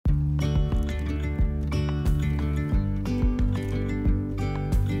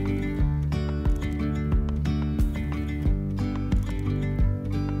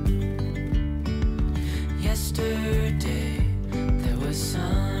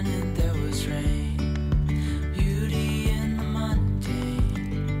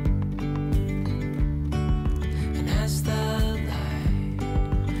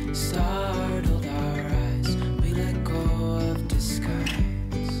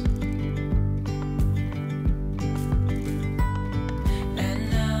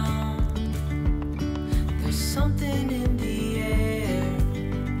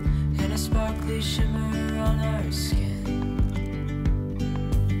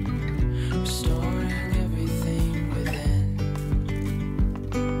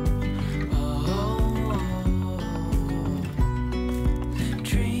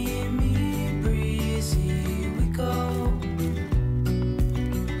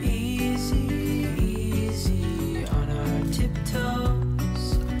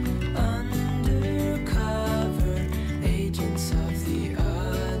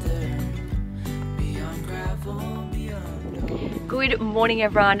Good morning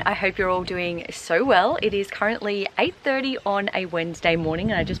everyone, I hope you're all doing so well. It is currently 8:30 on a Wednesday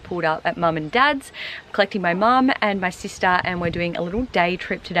morning and I just pulled up at mum and dad's. I'm collecting my mum and my sister and we're doing a little day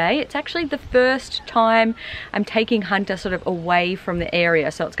trip today. It's actually the first time I'm taking Hunter sort of away from the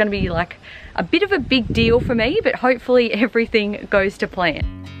area, so it's going to be like a bit of a big deal for me, but hopefully everything goes to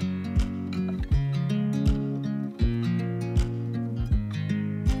plan.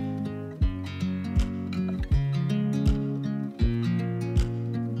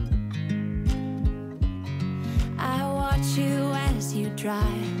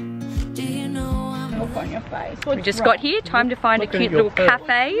 On your face. We just got here, time to find a cute little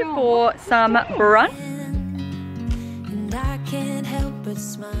cafe for some brunch. And I can't help but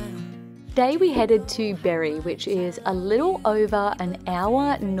smile. Today we headed to Berry, which is a little over an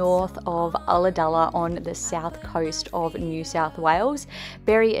hour north of Ulladulla on the south coast of New South Wales.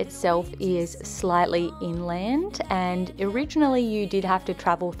 Berry itself is slightly inland and originally you did have to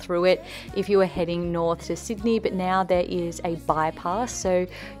travel through it if you were heading north to Sydney, but now there is a bypass, so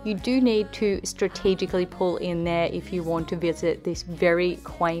you do need to strategically pull in there if you want to visit this very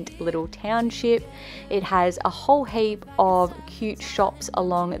quaint little township. It has a whole heap of cute shops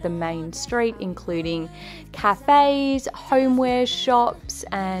along the main street, including cafes, homeware shops,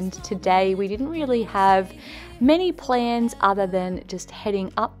 and today we didn't really have many plans other than just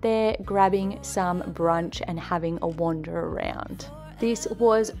heading up there, grabbing some brunch and having a wander around. This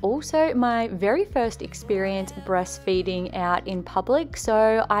was also my very first experience breastfeeding out in public,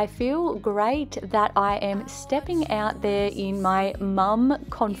 so I feel great that I am stepping out there in my mum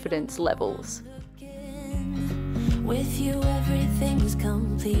confidence levels. With you everything's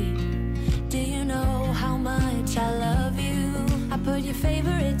complete. Do you know how much I love you? I put your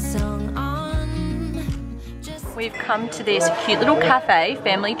favorite song on. We've come to this cute little cafe,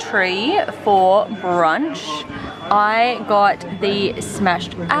 Family Tree, for brunch. I got the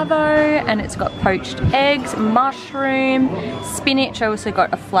smashed avo and it's got poached eggs, mushroom, spinach. I also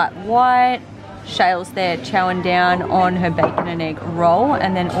got a flat white. Shayle's there chowing down on her bacon and egg roll,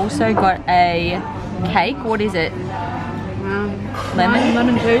 and then also got a cake. What is it?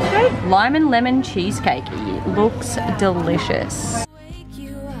 Lemon cheesecake? Lime and lemon cheesecake. It looks delicious.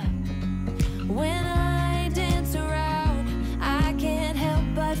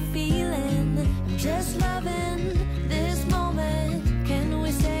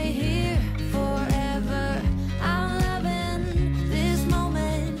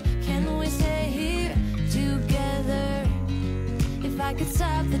 I could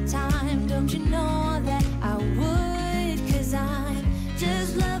stop the time, don't you know that I would? 'Cause I'm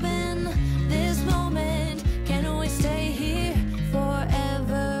just loving this moment. Can we stay here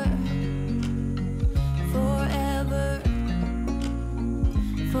forever? Forever.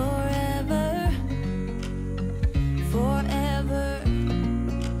 Forever. Forever.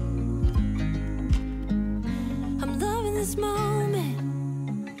 I'm loving this moment.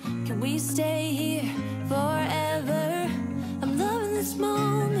 Can we stay here forever? I'm loving this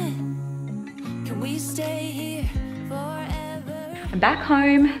moment. Can we stay here forever? I'm back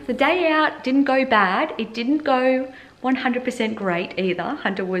home. The day out didn't go bad. It didn't go 100% great either.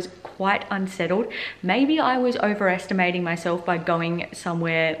 Hunter was quite unsettled. Maybe I was overestimating myself by going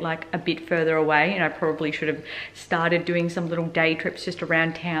somewhere like a bit further away, and I probably should have started doing some little day trips just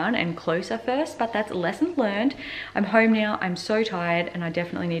around town and closer first, but that's a lesson learned. I'm home now, I'm so tired, and I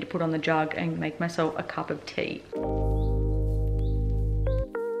definitely need to put on the jug and make myself a cup of tea.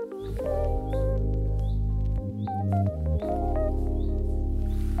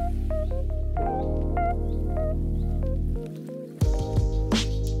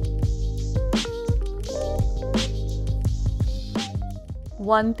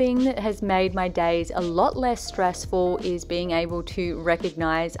 One thing that has made my days a lot less stressful is being able to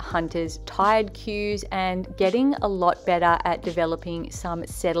recognize Hunter's tired cues and getting a lot better at developing some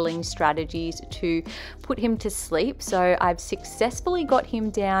settling strategies to put him to sleep. So I've successfully got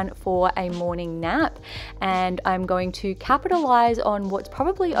him down for a morning nap, and I'm going to capitalize on what's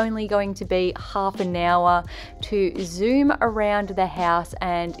probably only going to be half an hour to zoom around the house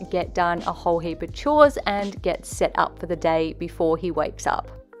and get done a whole heap of chores and get set up for the day before he wakes up.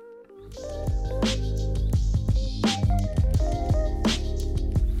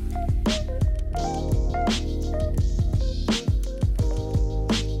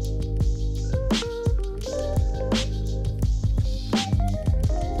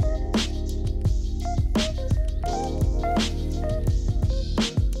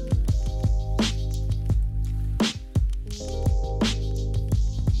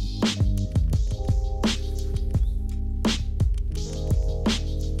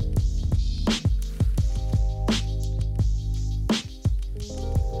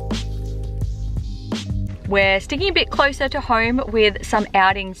 We're sticking a bit closer to home with some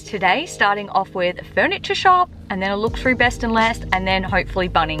outings today, starting off with a furniture shop and then a look through Best and Last and then hopefully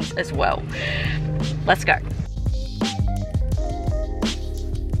Bunnings as well. Let's go.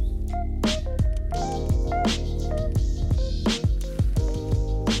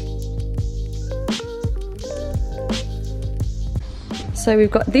 So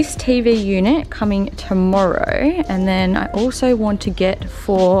we've got this TV unit coming tomorrow, and then I also want to get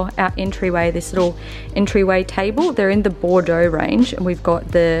for our entryway this little entryway table. They're in the Bordeaux range, and we've got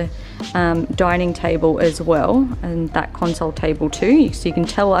the dining table as well, and that console table too. So you can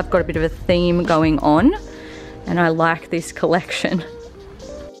tell I've got a bit of a theme going on, and I like this collection.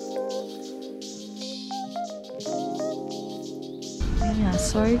 Yeah,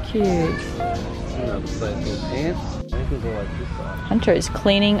 so cute. Hunter is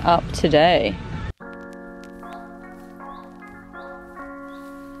cleaning up today.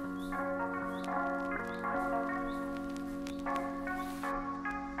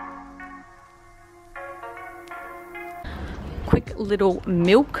 Quick little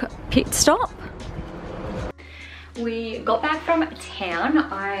milk pit stop. We got back from town.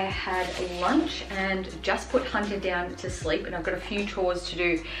 I had lunch and just put Hunter down to sleep, and I've got a few chores to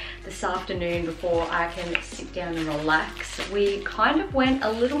do this afternoon before I can sit down and relax. We kind of went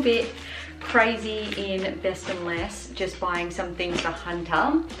a little bit crazy in Best and Last, just buying some things for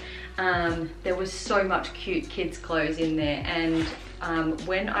Hunter. There was so much cute kids clothes in there, and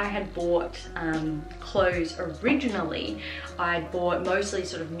when I had bought clothes originally, I'd bought mostly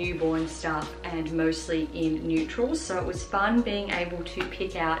sort of newborn stuff and mostly in neutrals, so it was fun being able to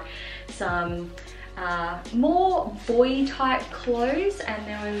pick out some more boy type clothes, and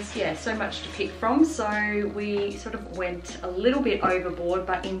there was, yeah, so much to pick from. So we sort of went a little bit overboard,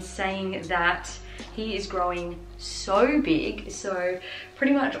 but in saying that, he is growing so big, so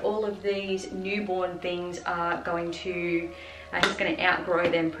pretty much all of these newborn things are going to, he's going to outgrow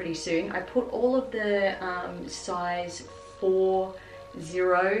them pretty soon. I put all of the size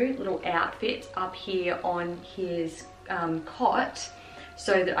 4-0 little outfits up here on his cot,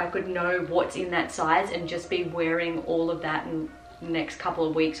 so that I could know what's in that size and just be wearing all of that in the next couple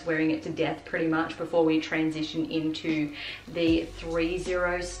of weeks, wearing it to death pretty much before we transition into the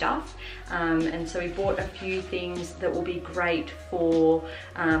 3-0 stuff. And so we bought a few things that will be great for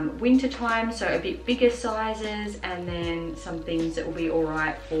winter time, so a bit bigger sizes, and then some things that will be all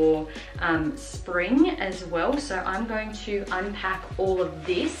right for spring as well. So I'm going to unpack all of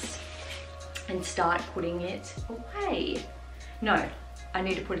this and start putting it away. No, I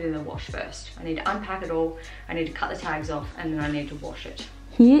need to put it in the wash first. I need to unpack it all, I need to cut the tags off, and then I need to wash it.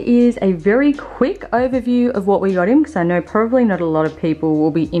 Here is a very quick overview of what we got him, because I know probably not a lot of people will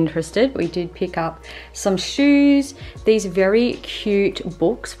be interested. We did pick up some shoes, these very cute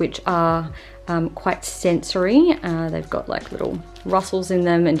books, which are quite sensory. They've got like little rustles in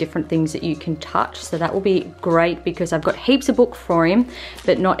them and different things that you can touch. So that will be great, because I've got heaps of books for him,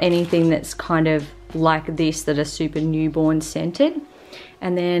 but not anything that's kind of like this that are super newborn scented.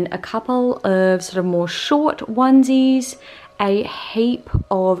 And then a couple of sort of more short onesies, a heap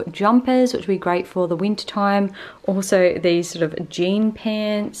of jumpers, which would be great for the winter time. Also these sort of jean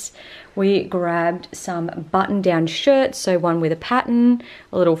pants. We grabbed some button-down shirts, so one with a pattern,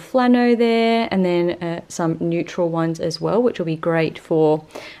 a little flannel there, and then some neutral ones as well, which will be great for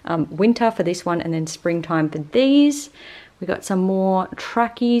winter for this one, and then springtime for these. We got some more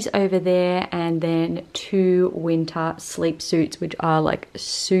trackies over there, and then 2 winter sleep suits, which are like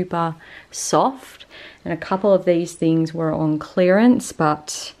super soft. And a couple of these things were on clearance,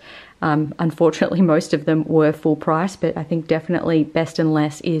 but unfortunately most of them were full price. But I think definitely Best and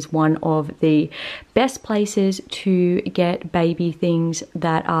Less is one of the best places to get baby things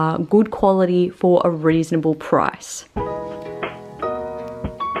that are good quality for a reasonable price.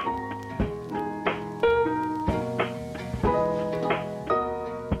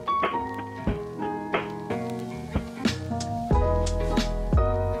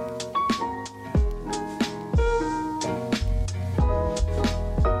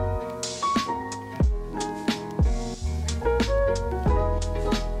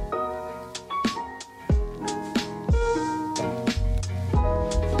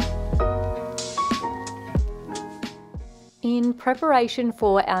 In preparation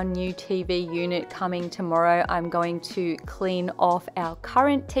for our new TV unit coming tomorrow, I'm going to clean off our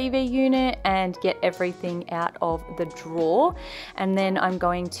current TV unit and get everything out of the drawer. And then I'm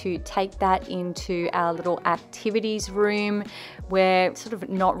going to take that into our little activities room. We're sort of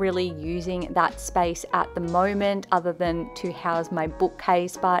not really using that space at the moment other than to house my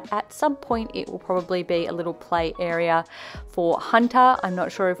bookcase, but at some point it will probably be a little play area for Hunter. I'm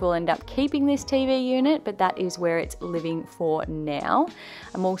not sure if we'll end up keeping this TV unit, but that is where it's living for now.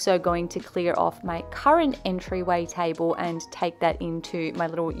 I'm also going to clear off my current entryway table and take that into my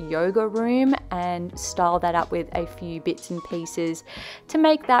little yoga room and style that up with a few bits and pieces to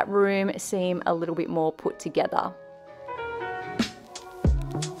make that room seem a little bit more put together.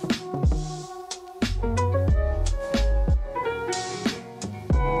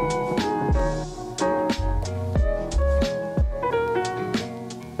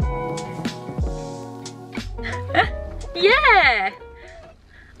 Yeah,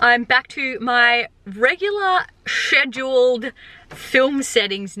 I'm back to my regular scheduled film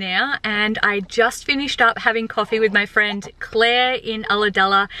settings now, and I just finished up having coffee with my friend Claire in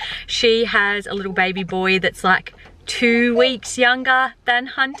Ulladulla. She has a little baby boy that's like 2 weeks younger than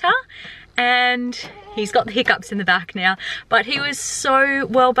Hunter, and he's got the hiccups in the back now, but he was so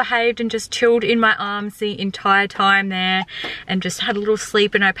well behaved and just chilled in my arms the entire time there and just had a little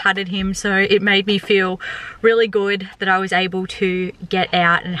sleep, and I patted him, so it made me feel really good that I was able to get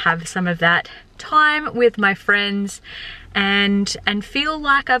out and have some of that time with my friends and feel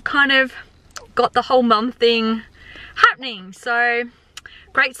like I've kind of got the whole mum thing happening. So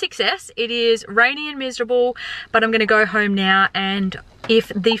great success. It is rainy and miserable, but I'm gonna go home now, and if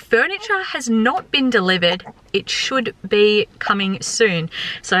the furniture has not been delivered, it should be coming soon.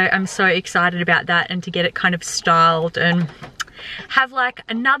 So I'm so excited about that, and to get it kind of styled and have like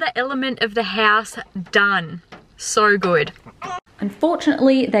another element of the house done. So good.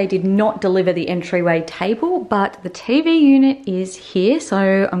 Unfortunately, they did not deliver the entryway table, but the TV unit is here,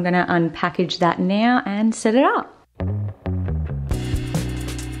 so I'm gonna unpackage that now and set it up.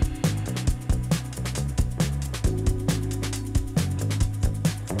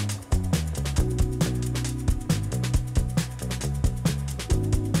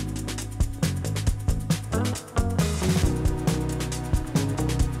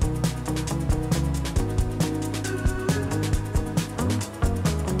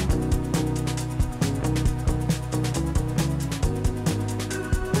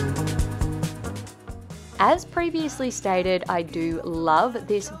 As previously stated, I do love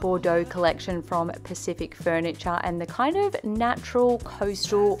this Bordeaux collection from Pacific Furniture and the kind of natural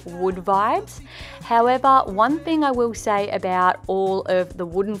coastal wood vibes. However, one thing I will say about all of the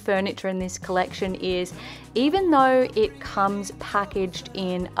wooden furniture in this collection is even though it comes packaged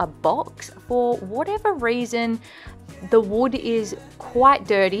in a box, for whatever reason, the wood is quite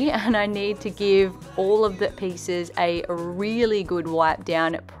dirty and I need to give all of the pieces a really good wipe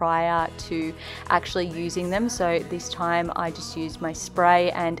down prior to actually using them. So this time I just used my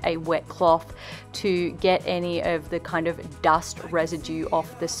spray and a wet cloth to get any of the kind of dust residue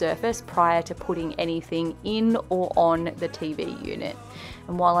off the surface prior to putting anything in or on the TV unit.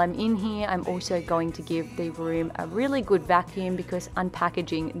 And while I'm in here, I'm also going to give the room a really good vacuum because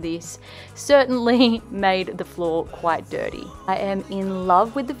unpackaging this certainly made the floor quite dirty. I am in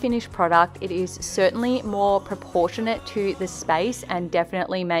love with the finished product. It is certainly more proportionate to the space and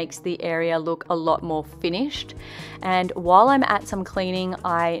definitely makes the area look a lot more finished. And while I'm at some cleaning,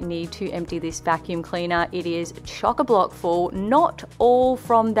 I need to empty this vacuum cleaner. It is chock-a-block full, not all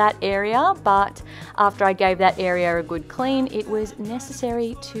from that area, but after I gave that area a good clean, it was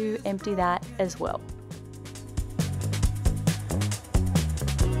necessary to empty that as well.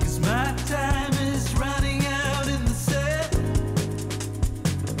 My time is running out in the set.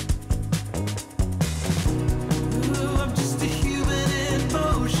 Ooh, I'm just a human in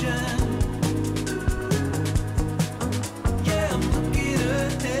motion. Yeah, I'm looking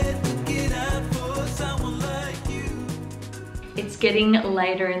ahead, looking out for someone like you. It's getting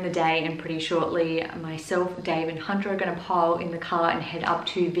later in the day, and pretty shortly myself, Dave and Hunter are going to pile in the car and head up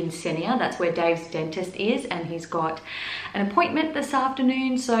to Vincenia. That's where Dave's dentist is, and he's got an appointment this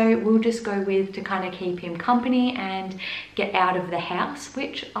afternoon, so we'll just go with to kind of keep him company and get out of the house,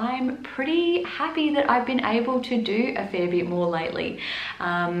 which I'm pretty happy that I've been able to do a fair bit more lately.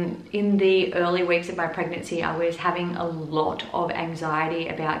 In the early weeks of my pregnancy, I was having a lot of anxiety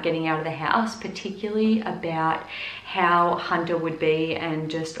about getting out of the house, particularly about how Hunter would be, and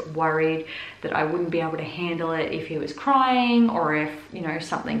just worried that I wouldn't be able to handle it if he was crying or if, you know,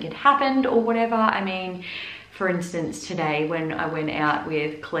 something had happened or whatever. I mean, for instance, today when I went out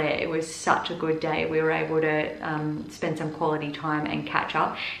with Claire, it was such a good day. We were able to spend some quality time and catch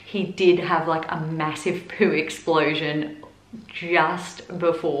up. He did have like a massive poo explosion just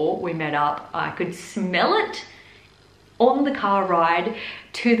before we met up. I could smell it on the car ride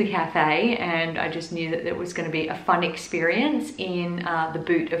to the cafe, and I just knew that there was going to be a fun experience in the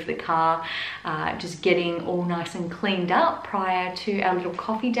boot of the car, just getting all nice and cleaned up prior to our little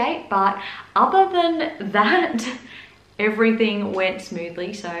coffee date. But other than that, everything went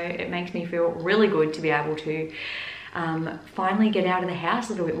smoothly, so it makes me feel really good to be able to finally get out of the house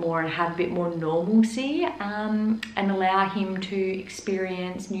a little bit more and have a bit more normalcy, and allow him to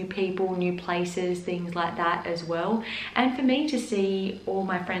experience new people, new places, things like that as well, and for me to see all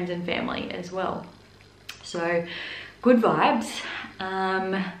my friends and family as well. So good vibes.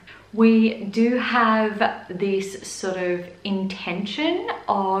 We do have this sort of intention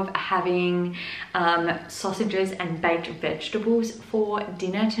of having sausages and baked vegetables for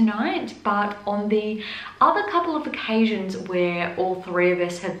dinner tonight, but on the other couple of occasions where all three of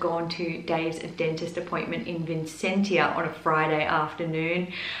us have gone to Dave's dentist appointment in Vincentia on a Friday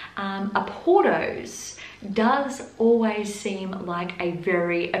afternoon, a Porto's does always seem like a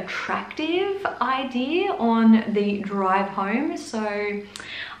very attractive idea on the drive home. So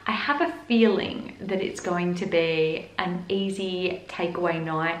I have a feeling that it's going to be an easy takeaway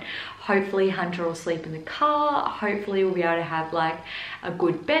night. Hopefully Hunter will sleep in the car. Hopefully we'll be able to have like a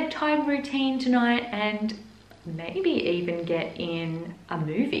good bedtime routine tonight, and maybe even get in a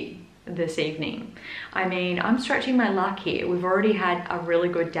movie this evening. I mean, I'm stretching my luck here. We've already had a really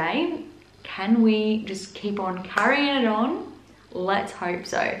good day. Can we just keep on carrying it on? Let's hope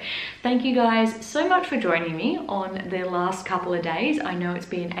so. Thank you guys so much for joining me on the last couple of days. I know it's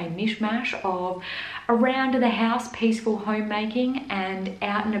been a mishmash of around the house peaceful homemaking and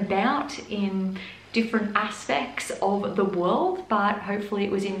out and about in different aspects of the world, but hopefully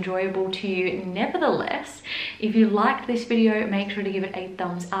it was enjoyable to you nevertheless. If you liked this video, make sure to give it a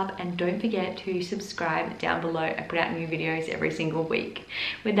thumbs up, and don't forget to subscribe down below. I put out new videos every single week.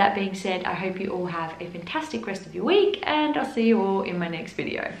 With that being said, I hope you all have a fantastic rest of your week, and I'll see you all in my next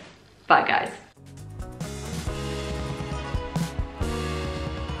video. Bye guys.